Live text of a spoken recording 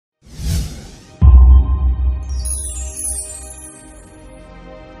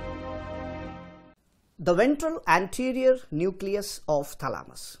The ventral anterior nucleus of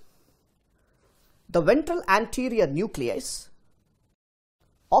thalamus. The ventral anterior nucleus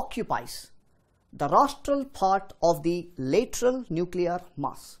occupies the rostral part of the lateral nuclear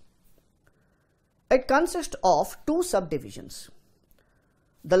mass. It consists of two subdivisions.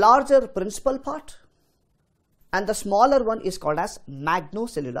 The larger principal part and the smaller one is called as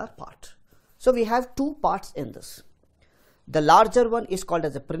magnocellular part. So we have two parts in this. The larger one is called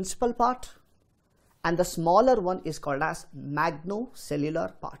as the principal part and the smaller one is called as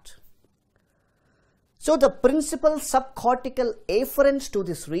magnocellular part. So the principal subcortical afferents to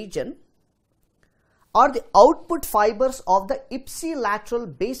this region are the output fibers of the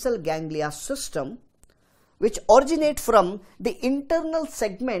ipsilateral basal ganglia system, which originate from the internal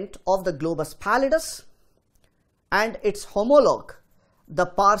segment of the globus pallidus and its homologue, the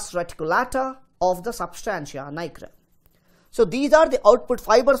pars reticulata of the substantia nigra. So these are the output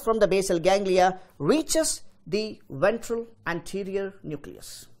fibers from the basal ganglia reaches the ventral anterior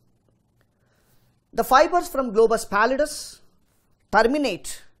nucleus. The fibers from globus pallidus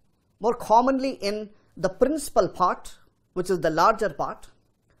terminate more commonly in the principal part, which is the larger part,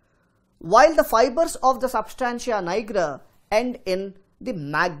 while the fibers of the substantia nigra end in the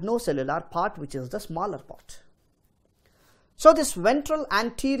magnocellular part, which is the smaller part. So this ventral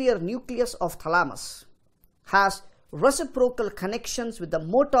anterior nucleus of thalamus has reciprocal connections with the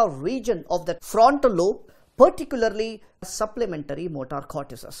motor region of the frontal lobe, particularly supplementary motor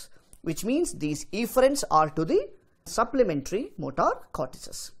cortices, which means these efferents are to the supplementary motor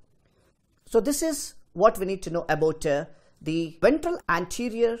cortices. So this is what we need to know about the ventral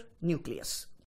anterior nucleus.